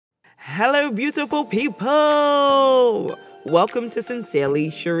Hello, beautiful people! Welcome to Sincerely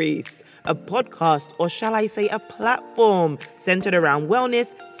Sharice, a podcast, or shall I say a platform, centered around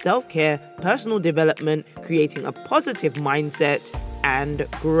wellness, self-care, personal development, creating a positive mindset, and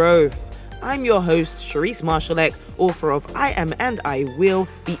growth. I'm your host, Sharice Marshallek, author of I Am and I Will,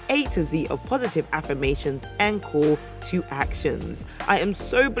 the A to Z of positive affirmations and call to actions. I am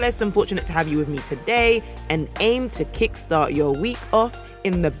so blessed and fortunate to have you with me today and aim to kickstart your week off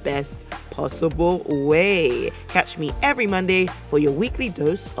in the best possible way. Catch me every Monday for your weekly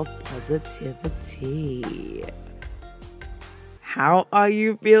dose of positivity. How are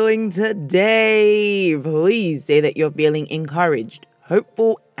you feeling today? Please say that you're feeling encouraged,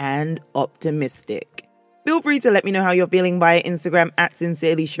 hopeful, and optimistic. Feel free to let me know how you're feeling via Instagram at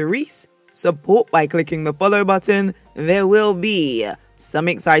Sincerely Sharice. Support by clicking the follow button. There will be some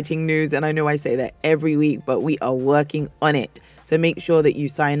exciting news, and I know I say that every week, but we are working on it. So make sure that you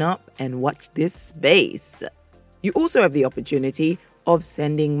sign up and watch this space. You also have the opportunity of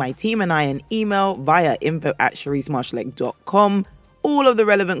sending my team and I an email via info@sharicemarshallek.com. All of the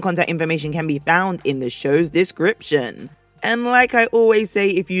relevant contact information can be found in the show's description. And like I always say,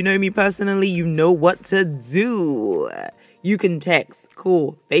 if you know me personally, you know what to do. You can text,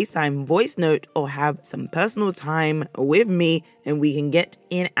 call, FaceTime, voice note, or have some personal time with me, and we can get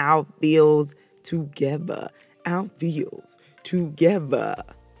in our feels together.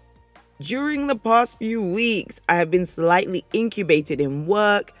 During the past few weeks, I have been slightly incubated in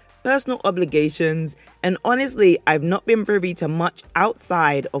work, personal obligations, and honestly, I've not been privy to much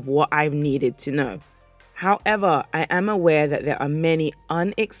outside of what I've needed to know. However, I am aware that there are many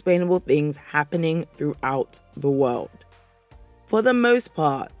unexplainable things happening throughout the world. For the most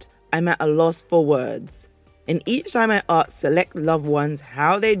part, I'm at a loss for words, and each time I ask select loved ones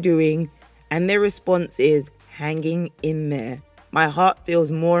how they're doing, and their response is hanging in there, my heart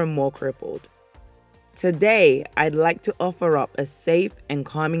feels more and more crippled. Today, I'd like to offer up a safe and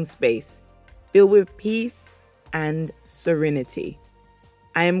calming space filled with peace and serenity.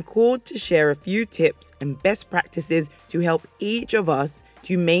 I am called to share a few tips and best practices to help each of us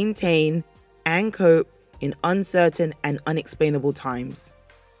to maintain and cope in uncertain and unexplainable times.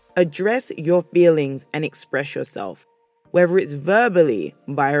 Address your feelings and express yourself, whether it's verbally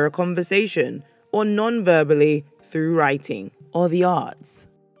via a conversation or non-verbally through writing or the arts.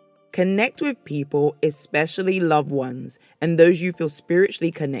 Connect with people, especially loved ones and those you feel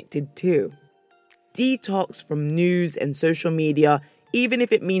spiritually connected to. Detox from news and social media, even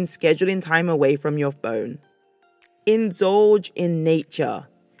if it means scheduling time away from your phone. Indulge in nature.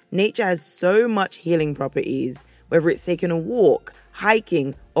 Nature has so much healing properties, whether it's taking a walk,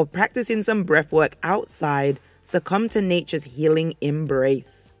 hiking, or practicing some breath work outside. Succumb to nature's healing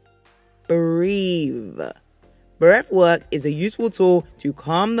embrace. Breathe. Breath work is a useful tool to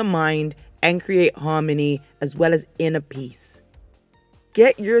calm the mind and create harmony as well as inner peace.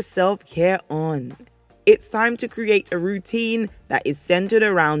 Get your self-care on. It's time to create a routine that is centered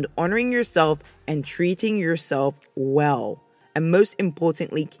around honoring yourself and treating yourself well, and most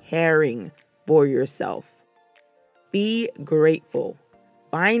importantly, caring for yourself. Be grateful.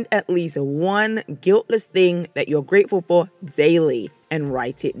 Find at least one guiltless thing that you're grateful for daily and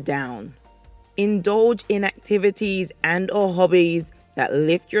write it down. Indulge in activities and/or hobbies that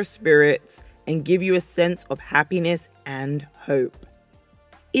lift your spirits and give you a sense of happiness and hope.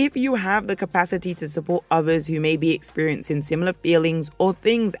 If you have the capacity to support others who may be experiencing similar feelings or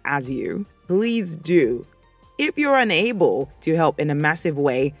things as you, please do. If you're unable to help in a massive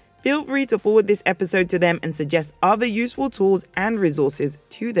way, feel free to forward this episode to them and suggest other useful tools and resources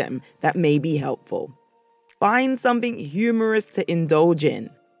to them that may be helpful. Find something humorous to indulge in.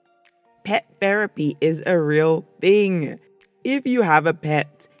 Pet therapy is a real thing. If you have a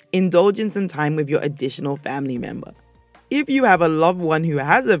pet, indulge in some time with your additional family member. If you have a loved one who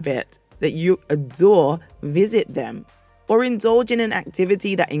has a pet that you adore, visit them. Or indulge in an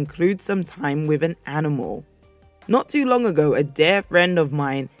activity that includes some time with an animal. Not too long ago, a dear friend of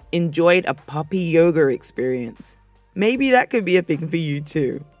mine enjoyed a puppy yoga experience. Maybe that could be a thing for you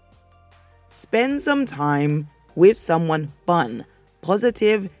too. Spend some time with someone fun,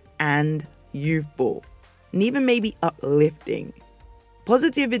 positive, and youthful, and even maybe uplifting.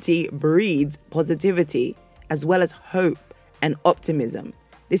 Positivity breeds positivity, as well as hope and optimism.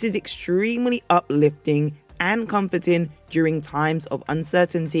 This is extremely uplifting and comforting during times of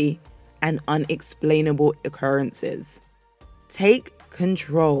uncertainty and unexplainable occurrences. Take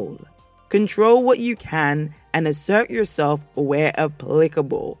control. Control what you can and assert yourself where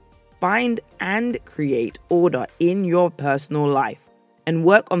applicable. Find and create order in your personal life and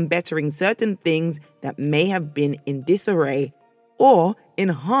work on bettering certain things that may have been in disarray or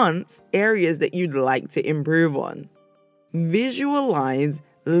enhance areas that you'd like to improve on. Visualize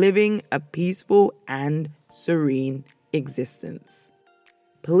living a peaceful and serene existence.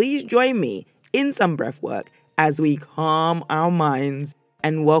 Please join me in some breath work as we calm our minds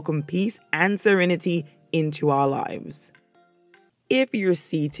and welcome peace and serenity into our lives. If you're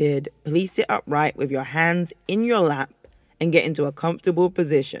seated, please sit upright with your hands in your lap and get into a comfortable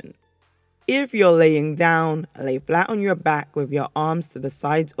position. If you're laying down, lay flat on your back with your arms to the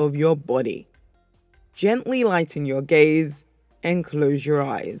sides of your body. Gently lighten your gaze and close your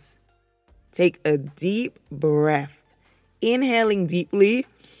eyes. Take a deep breath, inhaling deeply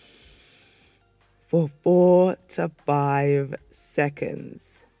for 4 to 5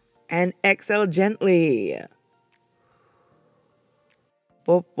 seconds. And exhale gently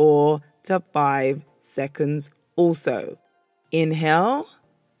for 4 to 5 seconds also. Inhale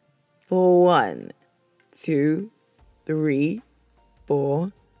for 1, 2, 3,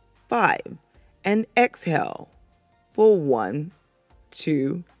 4, 5. And exhale for 1,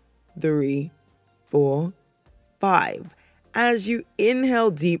 2, 3, 4, 5. As you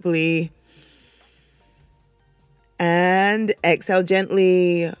inhale deeply and exhale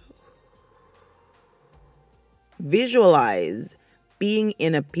gently, visualize being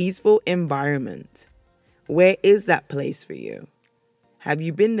in a peaceful environment. Where is that place for you? Have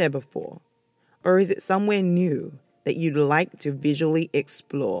you been there before? Or is it somewhere new that you'd like to visually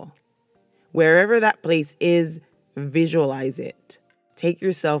explore? Wherever that place is, visualize it. Take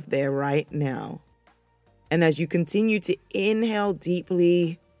yourself there right now. And as you continue to inhale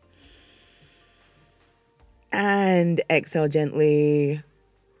deeply and exhale gently,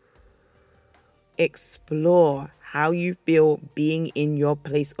 explore how you feel being in your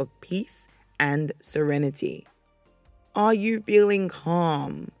place of peace and serenity. Are you feeling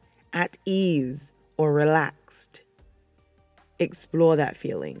calm, at ease, or relaxed? Explore that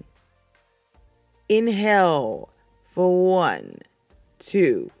feeling. Inhale for 1,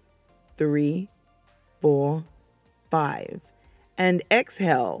 2, 3, 4, 5. And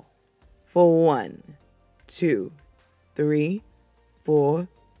exhale for 1, 2, 3, 4,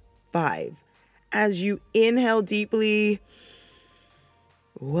 5. As you inhale deeply,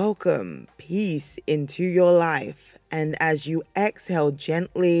 welcome peace into your life. And as you exhale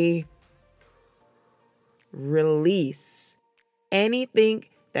gently, release anything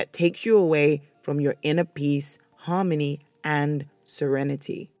that takes you away from your inner peace, harmony, and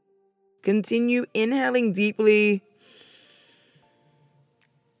serenity. Continue inhaling deeply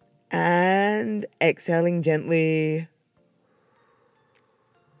and exhaling gently.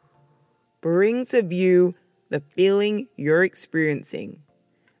 Bring to view the feeling you're experiencing,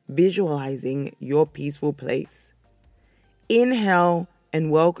 visualizing your peaceful place. Inhale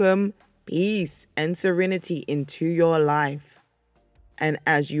and welcome peace and serenity into your life. And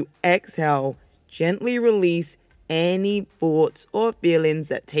as you exhale, gently release any thoughts or feelings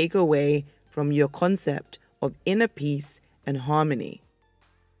that take away from your concept of inner peace and harmony.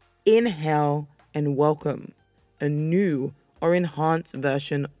 Inhale and welcome a new or enhanced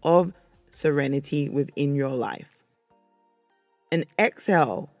version of serenity within your life. And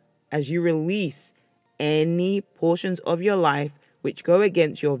exhale as you release any portions of your life which go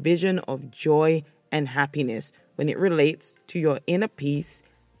against your vision of joy and happiness when it relates to your inner peace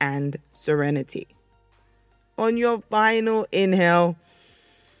and serenity. On your final inhale,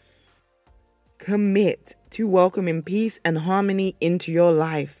 commit to welcoming peace and harmony into your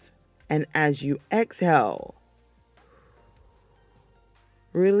life. And as you exhale,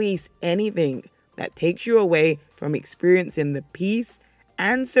 release anything that takes you away from experiencing the peace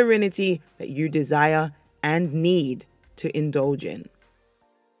and serenity that you desire and need to indulge in.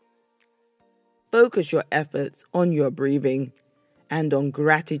 Focus your efforts on your breathing and on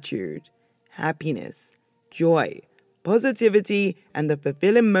gratitude, happiness, joy, positivity, and the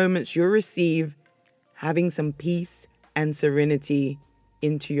fulfilling moments you'll receive having some peace and serenity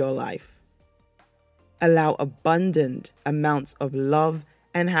into your life. Allow abundant amounts of love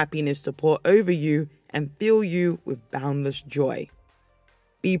and happiness to pour over you and fill you with boundless joy.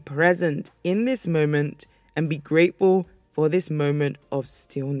 Be present in this moment and be grateful for this moment of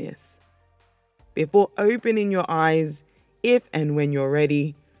stillness. Before opening your eyes, if and when you're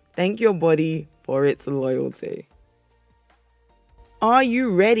ready, thank your body for its loyalty. Are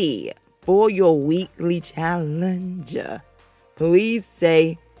you ready for your weekly challenge? Please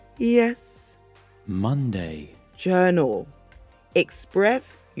say yes. Monday. Journal.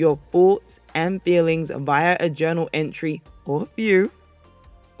 Express your thoughts and feelings via a journal entry or few.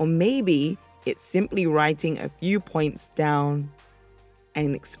 Or maybe it's simply writing a few points down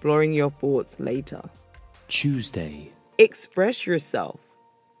and exploring your thoughts later. Tuesday. Express yourself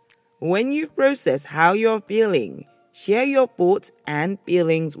When you've processed how you're feeling, share your thoughts and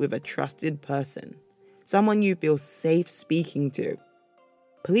feelings with a trusted person, someone you feel safe speaking to.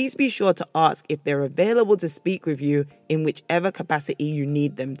 Please be sure to ask if they're available to speak with you in whichever capacity you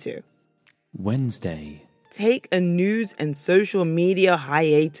need them to. Wednesday. Take a news and social media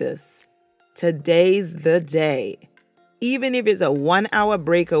hiatus. Today's the day. Even if it's a 1-hour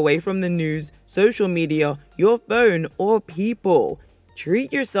break away from the news, social media, your phone, or people,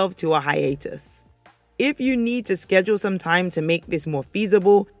 treat yourself to a hiatus. If you need to schedule some time to make this more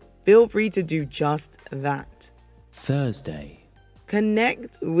feasible, feel free to do just that. Thursday.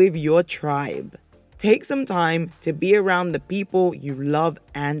 Connect with your tribe. Take some time to be around the people you love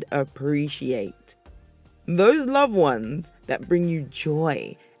and appreciate. Those loved ones that bring you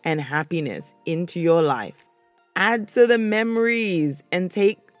joy and happiness into your life. Add to the memories and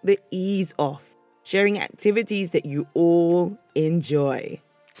take the ease off, sharing activities that you all enjoy.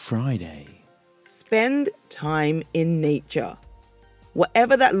 Friday. Spend time in nature,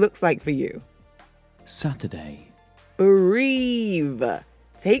 whatever that looks like for you. Saturday. Breathe.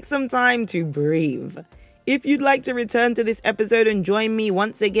 Take some time to breathe. If you'd like to return to this episode and join me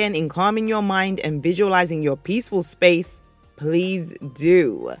once again in calming your mind and visualizing your peaceful space, please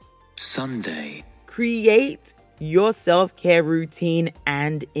do. Sunday. Create your self-care routine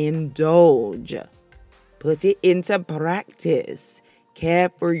and indulge. Put it into practice. Care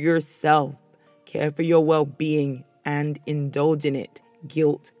for yourself. Care for your well-being and indulge in it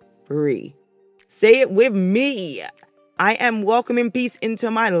guilt-free. Say it with me. I am welcoming peace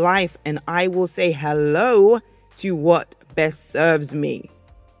into my life, and I will say hello to what best serves me.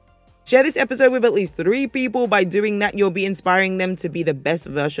 Share this episode with at least 3 people. By doing that, you'll be inspiring them to be the best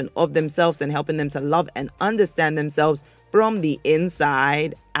version of themselves and helping them to love and understand themselves from the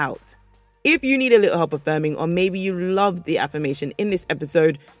inside out. If you need a little help affirming, or maybe you loved the affirmation in this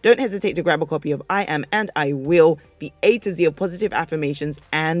episode, don't hesitate to grab a copy of I Am and I Will, the A to Z of positive affirmations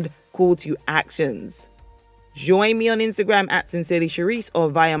and call to actions. Join me on Instagram at Sincerely Charisse or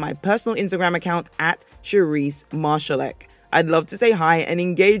via my personal Instagram account at Charisse Marshallek. I'd love to say hi and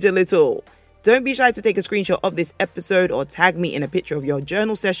engage a little. Don't be shy to take a screenshot of this episode or tag me in a picture of your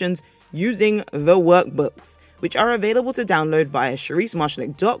journal sessions using the workbooks, which are available to download via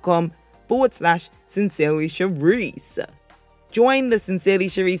CharisseMarshallek.com/Sincerely Charisse. Join the Sincerely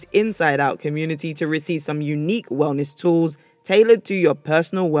Charisse Inside Out community to receive some unique wellness tools tailored to your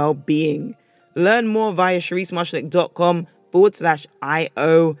personal well-being. Learn more via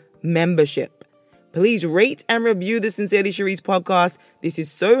CharisseMarshallek.com/IO membership. Please rate and review the Sincerely Charisse podcast. This is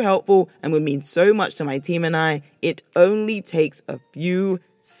so helpful and would mean so much to my team and I. It only takes a few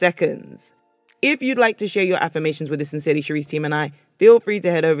seconds. If you'd like to share your affirmations with the Sincerely Charisse team and I, feel free to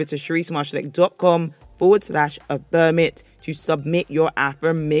head over to CharisseMarshallek.com/affirmit to submit your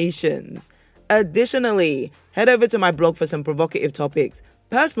affirmations. Additionally, head over to my blog for some provocative topics,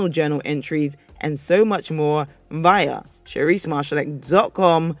 personal journal entries, and so much more via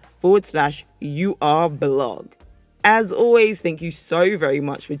CharisseMarshallek.com/URblog. As always, thank you so very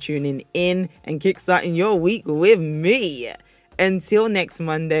much for tuning in and kickstarting your week with me. Until next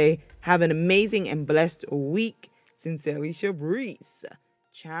Monday, have an amazing and blessed week. Sincerely Charisse.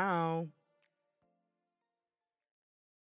 Ciao.